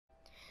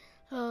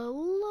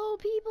Hello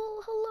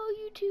people, hello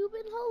YouTube,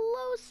 and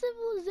hello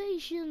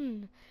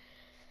civilization.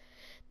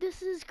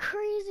 This is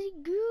Crazy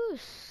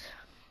Goose,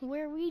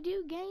 where we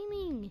do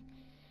gaming.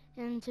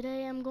 And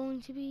today I'm going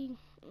to be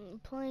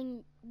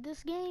playing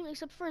this game,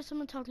 except first I'm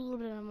going to talk a little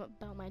bit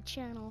about my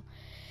channel.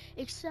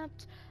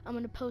 Except I'm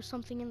going to post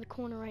something in the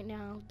corner right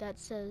now that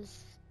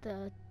says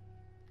the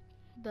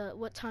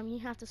what time you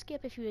have to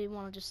skip if you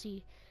want to just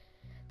see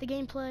the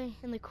gameplay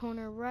in the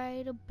corner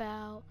right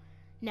about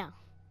now.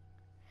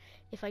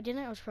 If I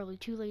didn't, I was probably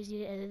too lazy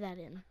to edit that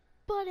in.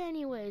 But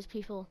anyways,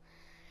 people,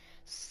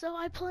 so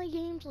I play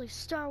games like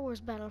Star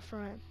Wars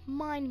Battlefront,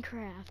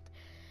 Minecraft,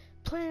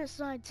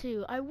 PlanetSide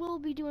 2. I will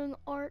be doing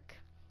Ark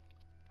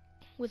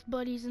with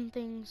buddies and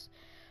things.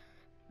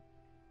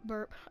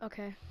 Burp,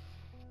 okay.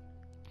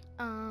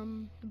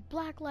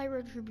 Blacklight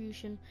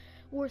Retribution,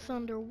 War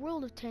Thunder,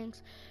 World of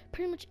Tanks,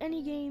 pretty much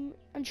any game,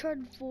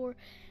 Uncharted 4,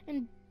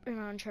 and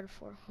not Uncharted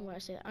 4, what did I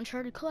say that?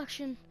 Uncharted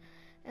Collection,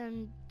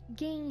 and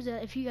games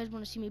that if you guys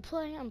want to see me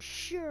play, I'm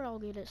sure I'll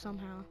get it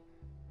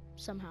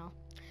somehow.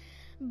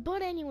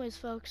 But anyways,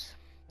 folks,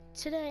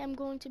 today I'm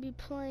going to be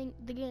playing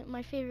the game,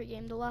 my favorite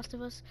game, The Last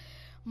of Us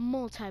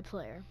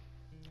multiplayer.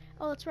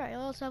 Oh, that's right, I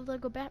also have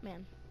Lego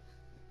Batman.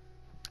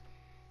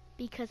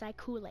 Because I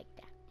cool like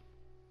that.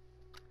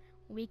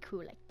 We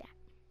cool like that.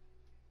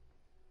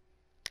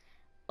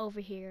 Over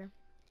here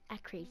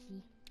at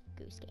Crazy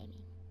Goose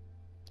Gaming.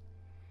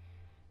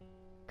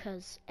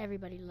 Because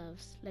everybody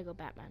loves Lego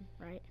Batman,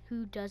 right?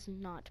 Who does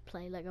not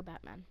play Lego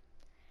Batman?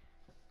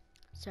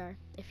 Sir,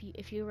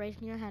 if you're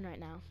raising your hand right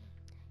now,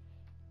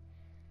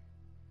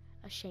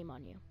 a shame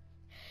on you.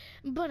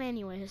 But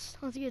anyways,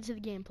 let's get to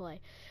the gameplay.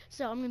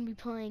 So I'm going to be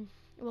playing,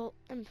 well,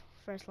 and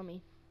first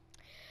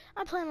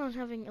I plan on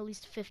having at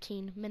least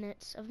 15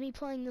 minutes of me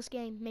playing this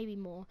game, maybe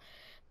more.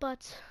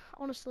 But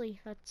honestly,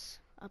 that's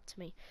up to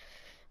me.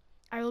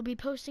 I will be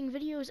posting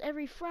videos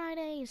every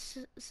Friday,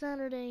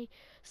 Saturday,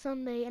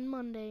 Sunday, and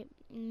Monday.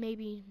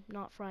 Maybe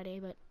not Friday,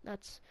 but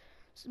that's,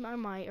 I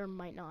might or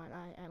might not,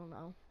 I don't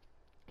know.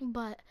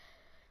 But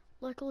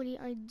luckily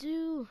I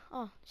do.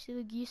 Oh, see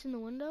the geese in the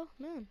window?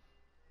 Man.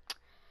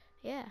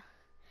 Yeah.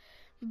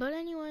 But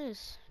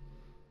anyways.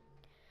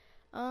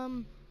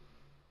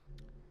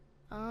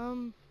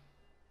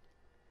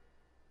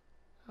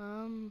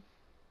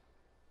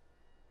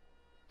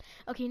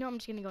 Okay, no, I'm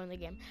just gonna go in the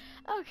game.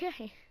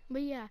 Okay,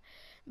 but yeah,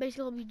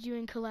 basically I'll be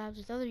doing collabs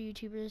with other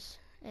YouTubers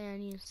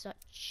and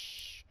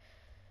such.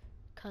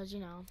 Cause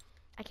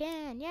I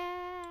can.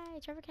 Yay,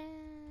 Trevor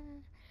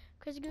can.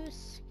 Crazy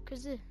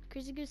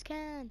Goose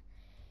can.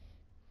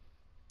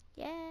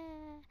 Yeah.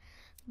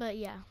 But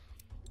yeah,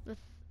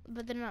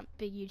 but they're not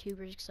big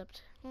YouTubers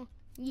except, well,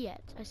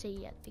 yet. I say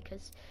yet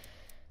because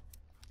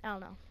I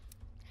don't know.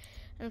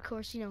 And of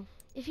course,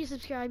 if you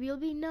subscribe, you'll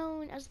be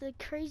known as the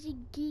Crazy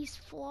Geese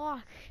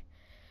flock.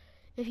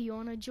 If you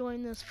want to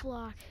join this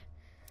flock.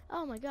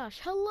 Oh my gosh,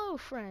 hello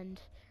friend.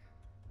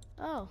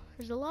 Oh,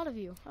 there's a lot of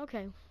you.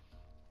 Okay.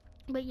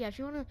 But yeah, if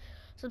you want to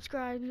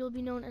subscribe, you'll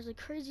be known as the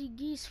Crazy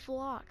Geese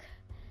flock.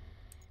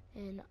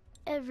 And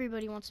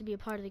everybody wants to be a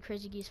part of the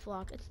Crazy Geese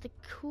flock. It's the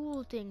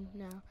cool thing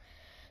now.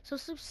 So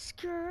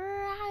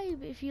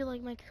subscribe if you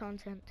like my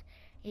content.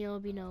 And you'll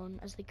be known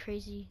as the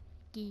Crazy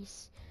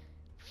Geese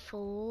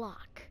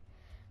flock.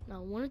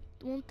 Now,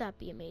 won't that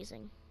be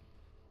amazing?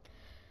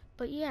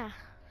 But yeah,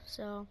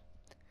 so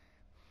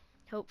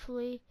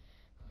hopefully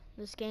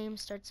this game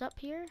starts up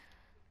here.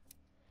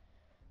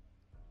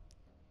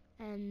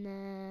 And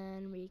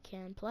then we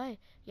can play.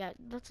 Yeah,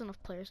 that's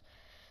enough players.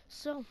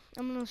 So,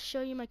 I'm going to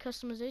show you my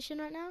customization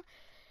right now.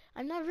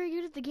 I'm not very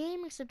good at the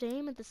game, except I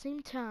aim at the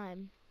same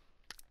time.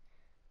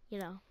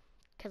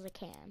 Because I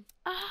can.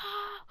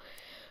 Oh!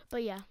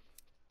 But yeah,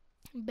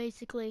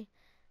 basically,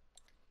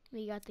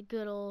 we got the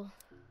good old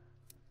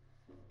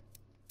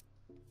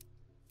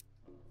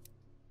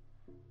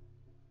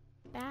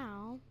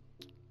bow,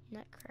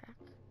 nutcrack,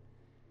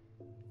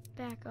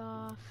 back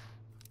off.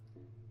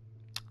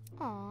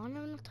 Aw, I don't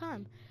have enough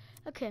time.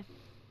 Okay,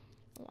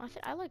 well,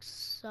 I like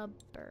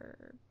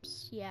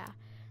suburbs. Yeah,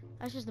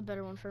 that's just the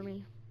better one for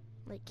me.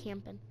 Like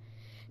camping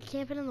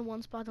in the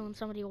one spot that when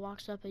somebody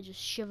walks up, they just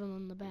shove them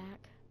in the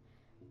back.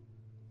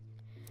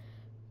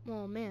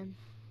 Oh man,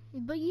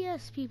 but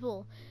yes,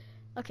 people.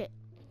 Okay,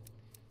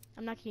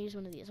 I'm not gonna use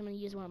one of these. I'm gonna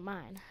use one of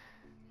mine.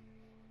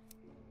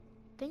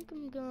 Think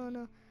I'm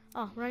gonna.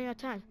 Oh, running out of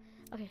time.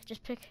 Okay,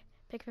 just pick.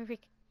 Eeny,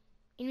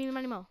 meeny,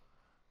 miny, mo.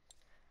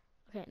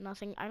 Okay,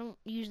 nothing. I don't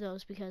use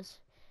those because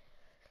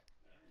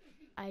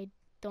I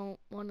don't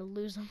want to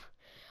lose them.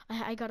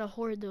 I gotta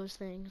hoard those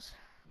things.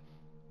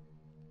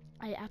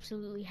 I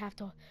absolutely have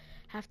to.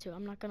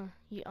 I'm not gonna.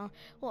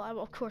 Well,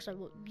 of course I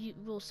will. You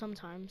will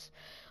sometimes.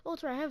 Oh,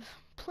 that's right. I have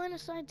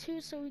PlanetSide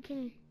 2, so we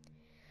can.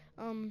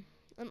 An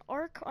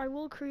Ark. I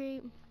will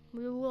create.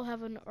 We will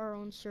have our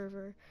own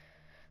server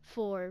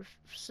for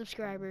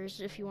subscribers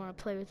if you want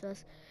to play with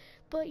us.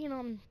 But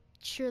I'm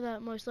sure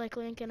that most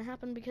likely ain't gonna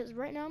happen because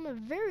right now I'm a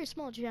very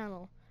small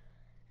channel.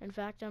 In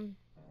fact, I'm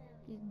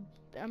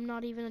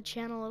not even a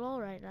channel at all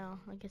right now,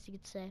 I guess you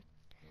could say.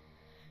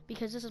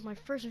 because this is my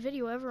first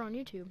video ever on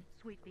YouTube.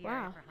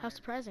 Wow, how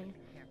surprising.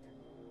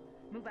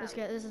 This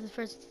is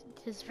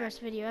his first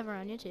video ever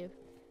on YouTube.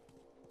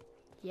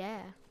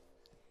 Yeah.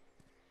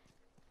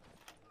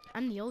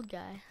 I'm the old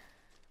guy.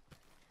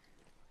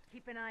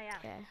 Keep an eye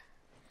out. Okay.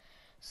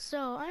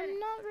 So, I'm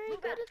not very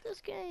good at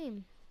this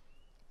game.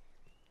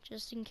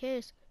 Just in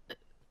case.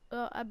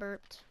 Oh, I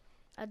burped.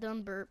 I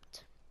done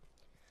burped.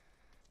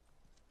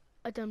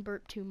 I done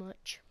burped too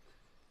much.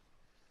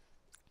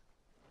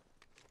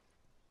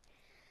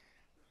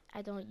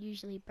 I don't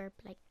usually burp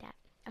like that.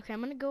 Okay, I'm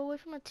gonna go away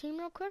from my team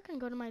real quick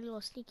and go to my little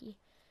sneaky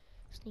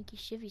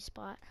shivvy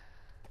spot.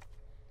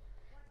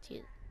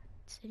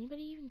 Does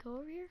anybody even go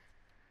over here?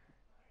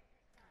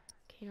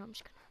 Okay, no, I'm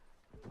just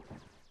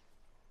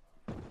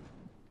gonna.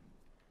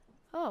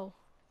 Oh.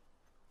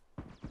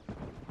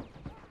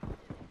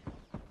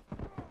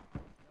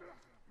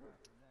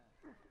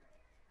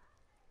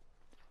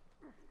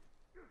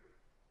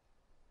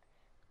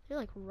 They're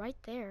like right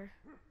there.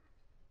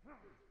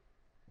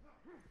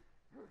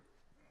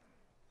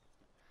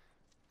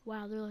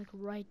 Wow, they're like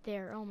right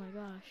there. Oh my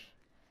gosh.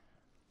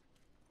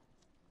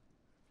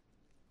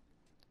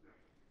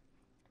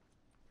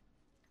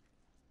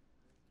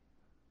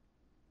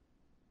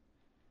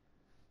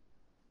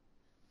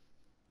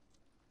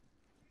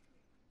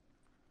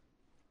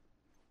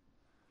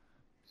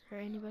 Is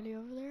there anybody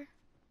over there?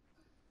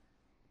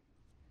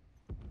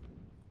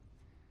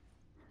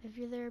 If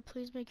you're there,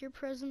 please make your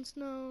presence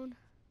known.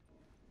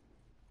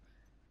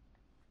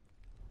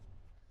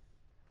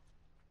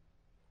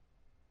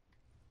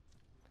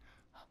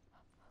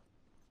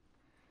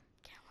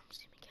 Callum,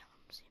 see me,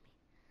 Callum, see me.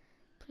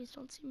 Please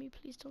don't see me,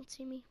 please don't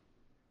see me.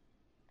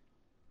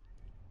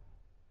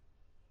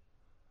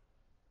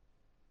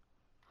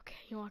 Okay,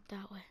 you walk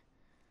that way.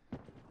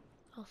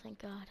 Oh, thank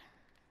God.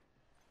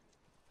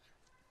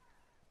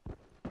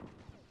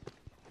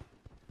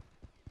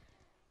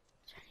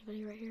 Is there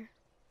anybody right here?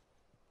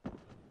 Yeah,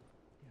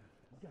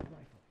 got a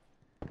rifle.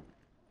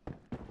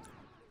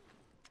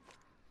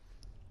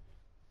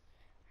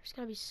 There's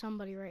gotta be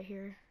somebody right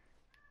here.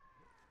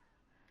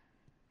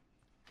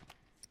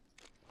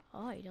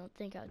 Oh, you don't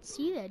think I would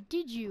see that,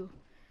 did you?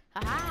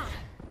 Aha!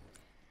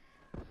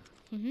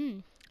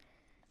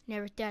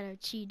 Never thought I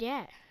would see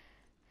that.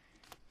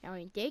 Now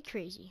ain't they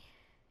crazy?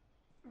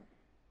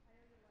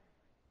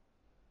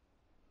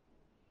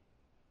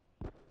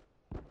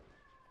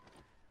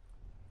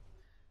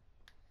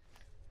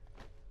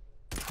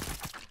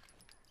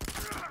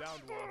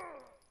 Downed one.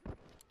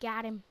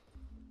 Got him.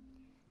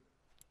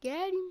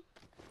 Got him.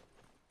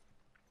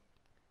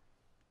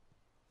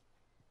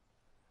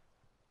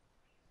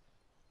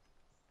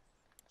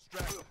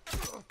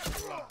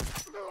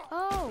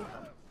 Oh!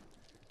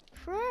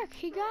 Frick,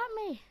 he got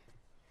me.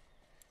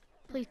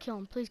 Please kill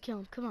him, please kill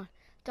him. Come on,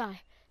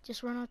 die.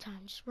 Just run out of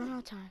time, just run out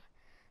of time.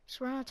 Just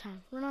run out of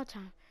time, run out of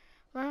time.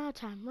 Run out of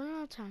time, run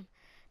out of time.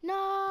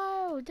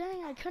 No!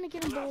 Dang, I couldn't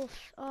get them both.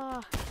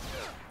 Oh,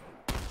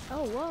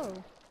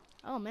 whoa.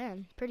 Oh,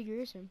 man, pretty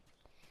gruesome.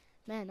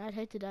 Man, I'd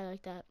hate to die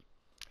like that.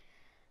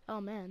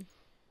 Oh, man,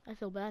 I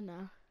feel bad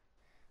now.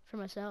 For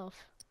myself.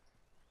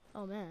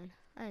 Oh, man,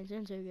 I ain't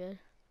doing too good.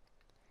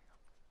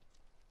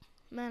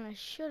 Man, I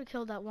should have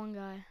killed that one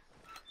guy.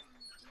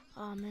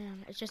 Oh,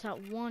 man, it's just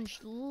that one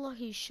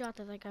lucky shot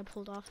that guy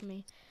pulled off of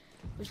me.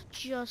 Was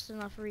just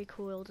enough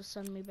recoil to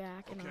send me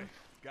back. Okay,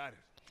 got it.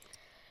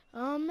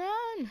 Oh,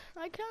 man,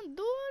 I can't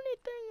do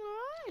anything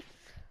right.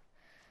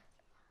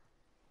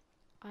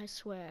 I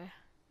swear,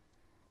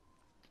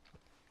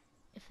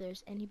 if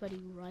there's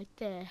anybody right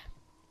there,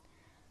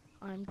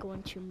 I'm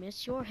going to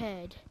miss your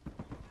head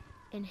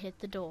and hit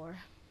the door.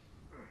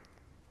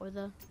 Or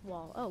the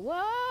wall. Oh,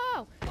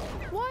 whoa!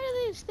 Why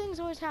do these things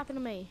always happen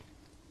to me?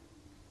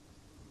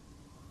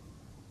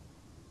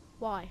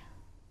 Why?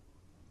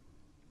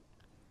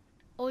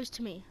 Always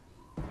to me.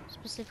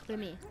 Specifically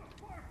me.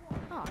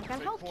 Oh, I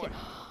got a health kit.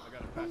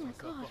 Oh my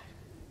God.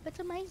 That's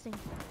amazing.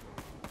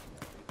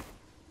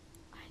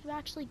 I'm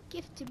actually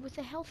gifted with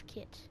a health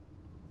kit.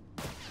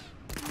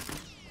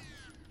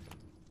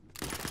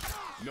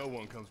 No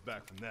one comes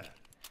back from that.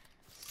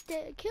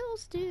 Kill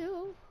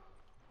steal.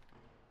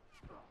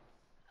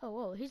 Oh,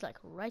 whoa, he's like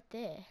right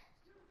there.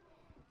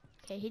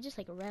 Okay, he just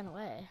like ran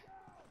away.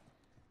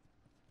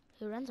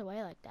 He runs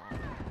away like that.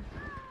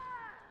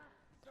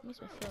 That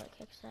makes me feel like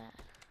heck sad.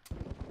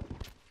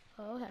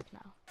 Oh, heck no.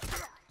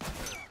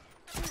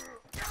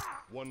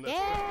 One less.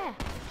 Yeah!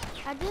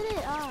 I did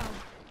it! Oh.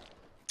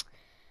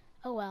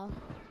 Oh well.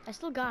 I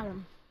still got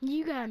him.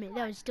 You got me.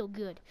 That was still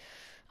good.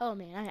 Oh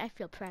man, I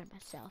feel proud of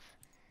myself.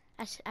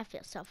 I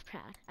feel so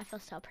proud. I feel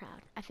so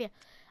proud. I feel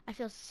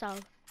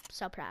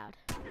so proud.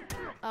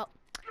 Oh.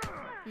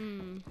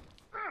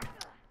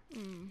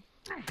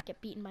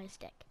 Get beaten by a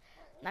stick.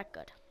 Not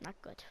good. Not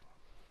good.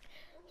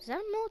 Is that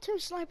a military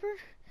sniper?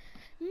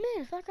 Man,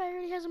 if that guy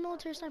already has a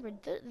military sniper,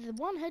 the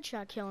one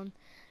headshot killing,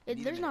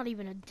 there's not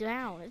even a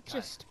down. It's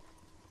just,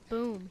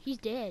 boom, he's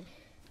dead.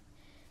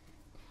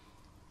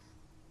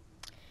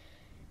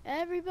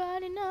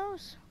 Everybody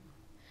knows.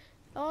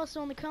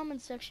 Also in the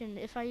comments section,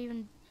 if I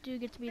even do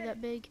get to be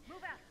that big,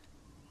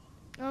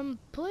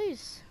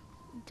 Please,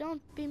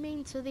 don't be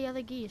mean to the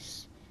other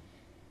geese.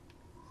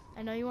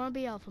 I know you want to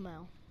be alpha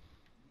male,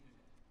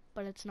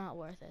 but it's not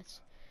worth it.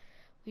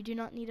 We do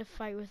not need to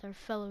fight with our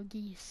fellow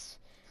geese.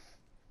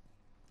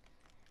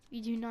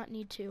 We do not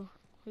need to.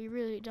 We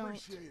really don't.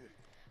 Appreciate it.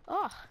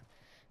 Oh,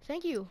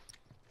 thank you.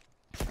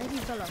 Thank you,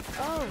 fellow.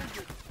 Oh.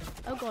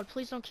 Oh God,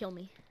 please don't kill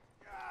me.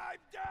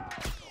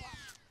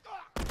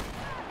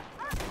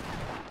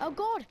 Oh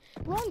God,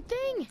 wrong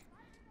thing.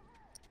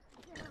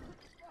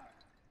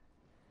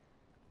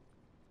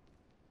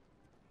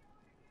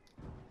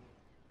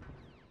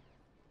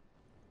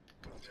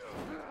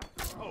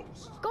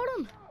 Got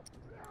him.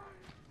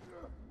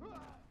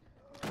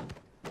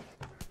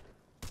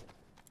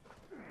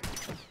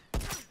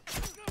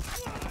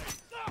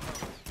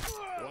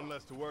 One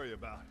less to worry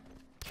about.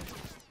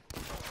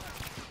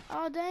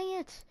 Oh dang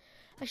it!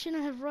 I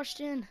shouldn't have rushed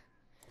in.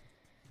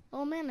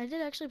 Oh man, I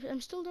did actually.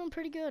 I'm still doing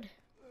pretty good,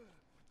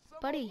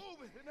 buddy.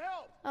 Move it and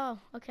help. Oh,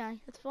 okay,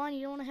 that's fine.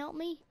 You don't want to help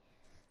me?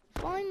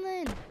 Fine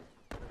then.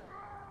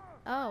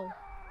 Oh,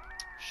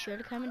 should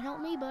have come and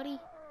helped me, buddy.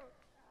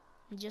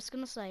 I'm just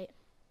gonna say it.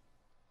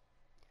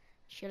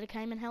 Should have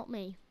came and helped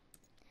me.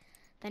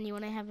 Then you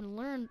and I haven't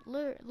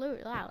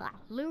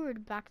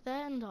lured back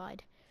there and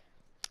died.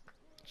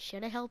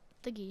 Should have helped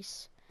the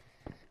geese.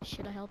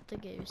 Should have helped the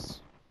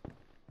goose.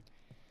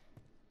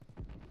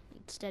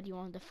 Instead, you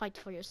wanted to fight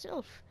for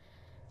yourself,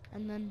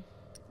 and then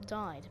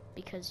died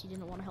because you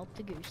didn't want to help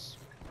the goose.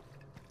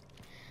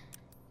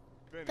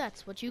 Finish.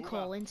 That's what you Move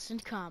call out.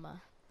 instant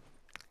karma.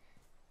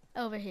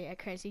 Over here at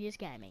Crazy Goose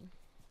Gaming.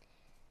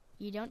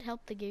 You don't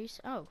help the goose.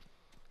 Oh.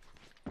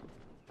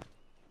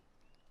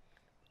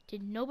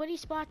 Did nobody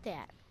spot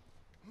that?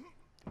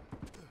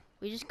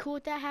 We just cool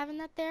with that, having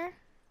that there?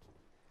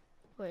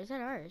 Wait, is that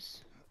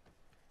ours?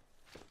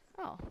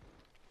 Oh.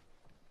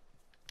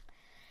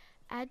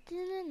 I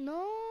didn't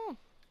know.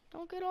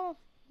 Don't get all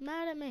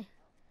mad at me.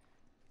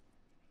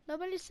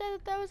 Nobody said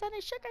that there was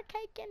any sugar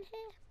cake in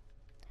here.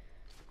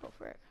 Oh,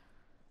 frick.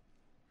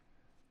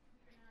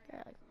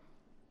 Yeah, like,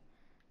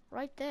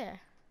 right there.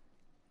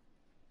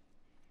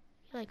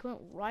 He like went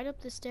right up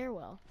the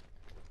stairwell.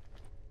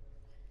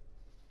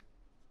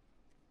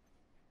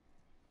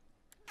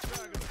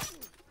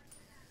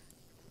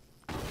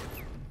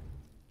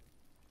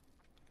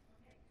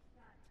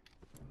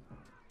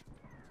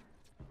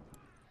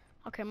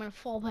 Okay, I'm gonna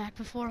fall back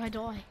before I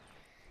die.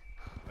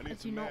 I need I do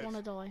some not meds. want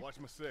to die. Watch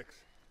my six.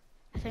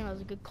 I think that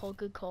was a good call,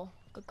 good call.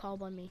 Good call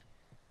by me.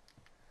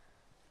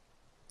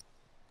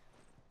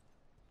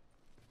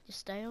 Just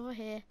stay over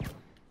here.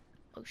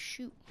 Oh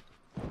shoot.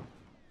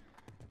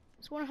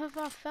 It's one of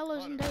our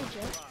fellows in danger.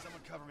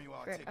 Someone cover me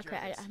while I Great, take okay,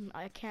 care of this.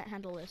 I can't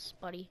handle this,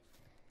 buddy.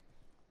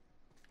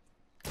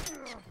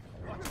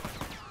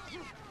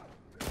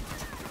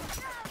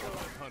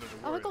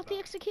 Oh, I got the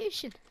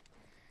execution.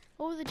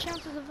 What were the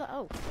chances of that?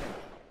 Oh.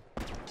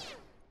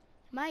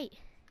 Mate.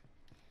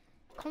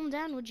 Calm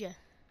down, would you?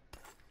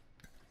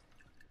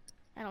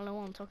 I don't know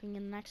why I'm talking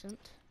in an accent.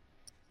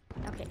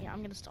 Okay, yeah,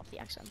 I'm gonna stop the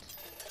accent.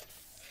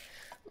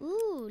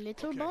 Ooh,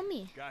 little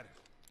Bommy. Got it.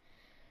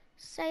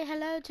 Say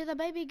hello to the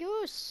baby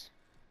goose.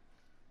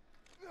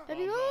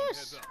 Baby Bombs on,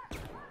 goose! heads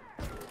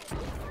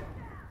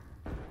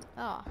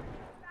up. Oh.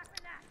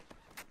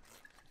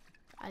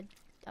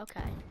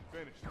 Okay.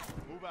 Finished.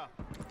 Move out.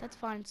 That's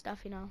fine stuff,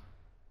 you know.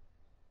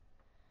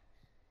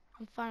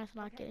 I'm fine with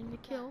not getting the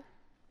kill.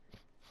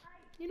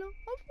 You know,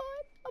 I'm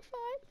fine. I'm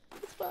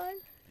fine. It's fine.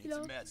 You Need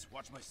know, some meds.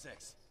 Watch my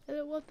six. I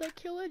don't want that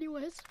kill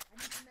anyways.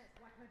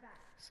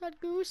 Sad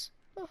goose.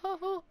 Oh, ho,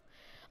 ho.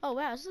 Oh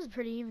wow, this is a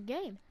pretty even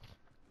game.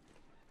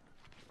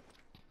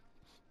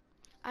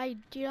 I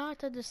do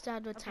not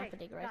understand what's Okay,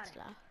 happening right got it.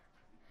 now.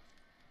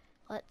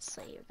 Let's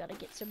see, we're gonna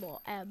get some more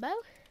ammo.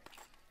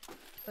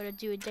 We're gonna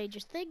do a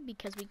dangerous thing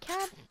because we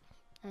can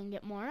and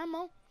get more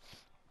ammo.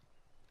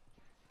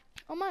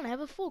 Oh man, I have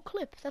a full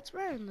clip. That's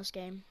rare in this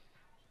game.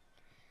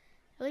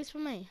 At least for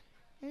me.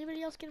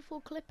 Anybody else get a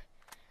full clip?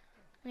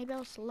 Anybody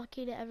else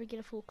lucky to ever get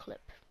a full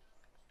clip?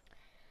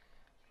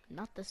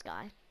 Not this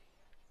guy.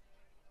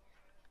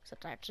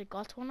 Except I actually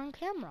got one on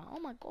camera. Oh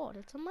my god,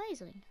 it's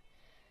amazing.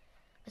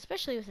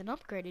 Especially with an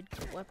upgraded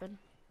weapon.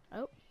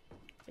 Oh,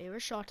 we were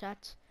shot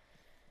at.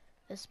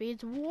 This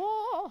means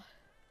war!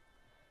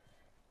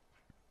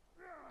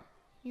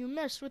 You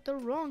messed with the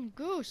wrong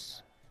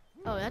goose.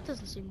 Oh, that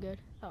doesn't seem good.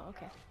 Oh,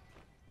 okay.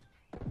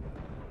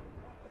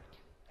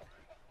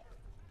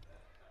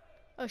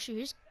 Oh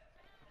shoot,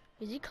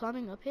 is he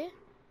climbing up here?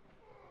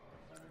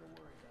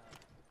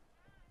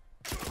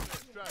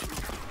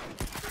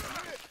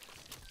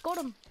 Got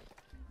him!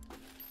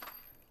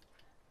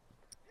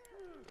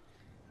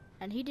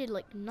 And he did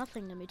like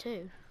nothing to me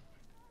too.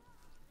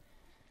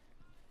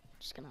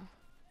 Just gonna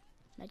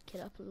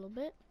medkit up a little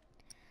bit.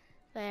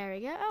 There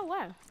we go. Oh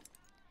wow.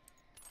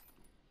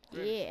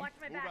 Yeah. Watch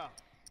my Move back. out.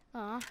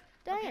 Aw,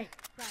 dang Okay, it.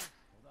 got it.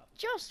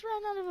 Just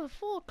ran out of a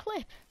full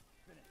clip.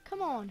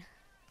 Come on.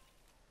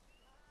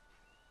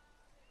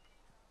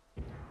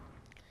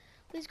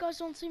 These guys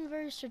don't seem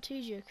very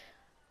strategic.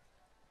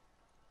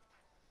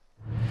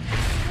 I don't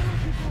know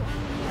if people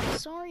only have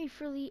sorry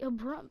for the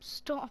abrupt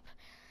stop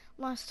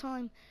last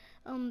time.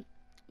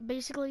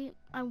 Basically,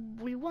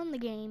 we won the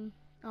game.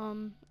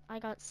 I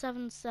got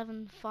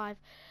 775.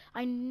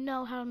 I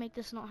know how to make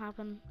this not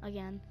happen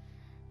again,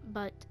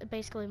 but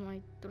basically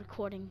my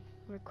recording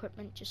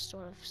equipment just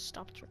sort of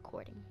stopped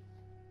recording.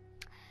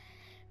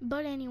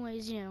 But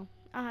anyways, you know,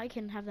 I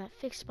can have that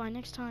fixed by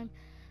next time,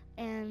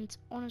 and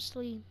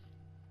honestly,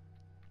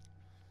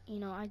 you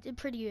know, I did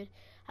pretty good.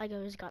 I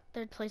got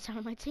 3rd place out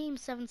of my team,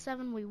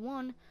 7-7, we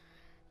won,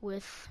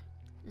 with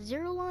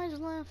 0 lives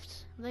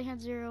left. They had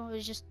 0, it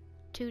was just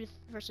 2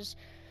 versus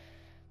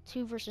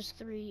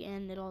 3,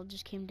 and it all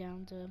just came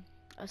down to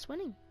us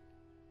winning.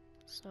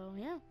 So,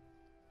 yeah.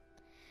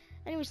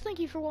 Anyways, thank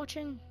you for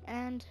watching,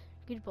 and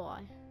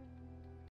goodbye.